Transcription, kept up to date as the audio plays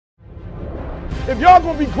If y'all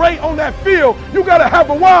gonna be great on that field, you gotta have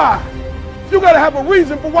a why. You gotta have a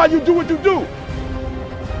reason for why you do what you do.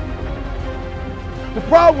 The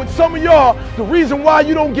problem with some of y'all, the reason why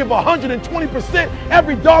you don't give 120%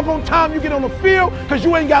 every doggone time you get on the field, because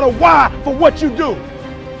you ain't got a why for what you do.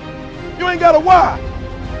 You ain't got a why.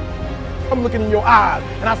 I'm looking in your eyes,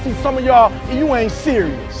 and I see some of y'all, and you ain't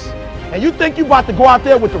serious. And you think you about to go out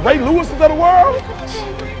there with the Ray Lewis's of the world?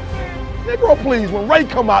 Negro, please, when Ray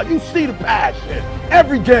come out, you see the passion.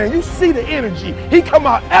 Every game, you see the energy. He come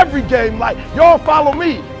out every game like, y'all follow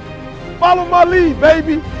me. Follow my lead,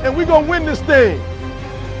 baby, and we gonna win this thing.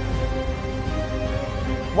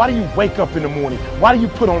 Why do you wake up in the morning? Why do you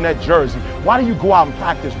put on that jersey? Why do you go out and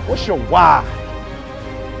practice? What's your why?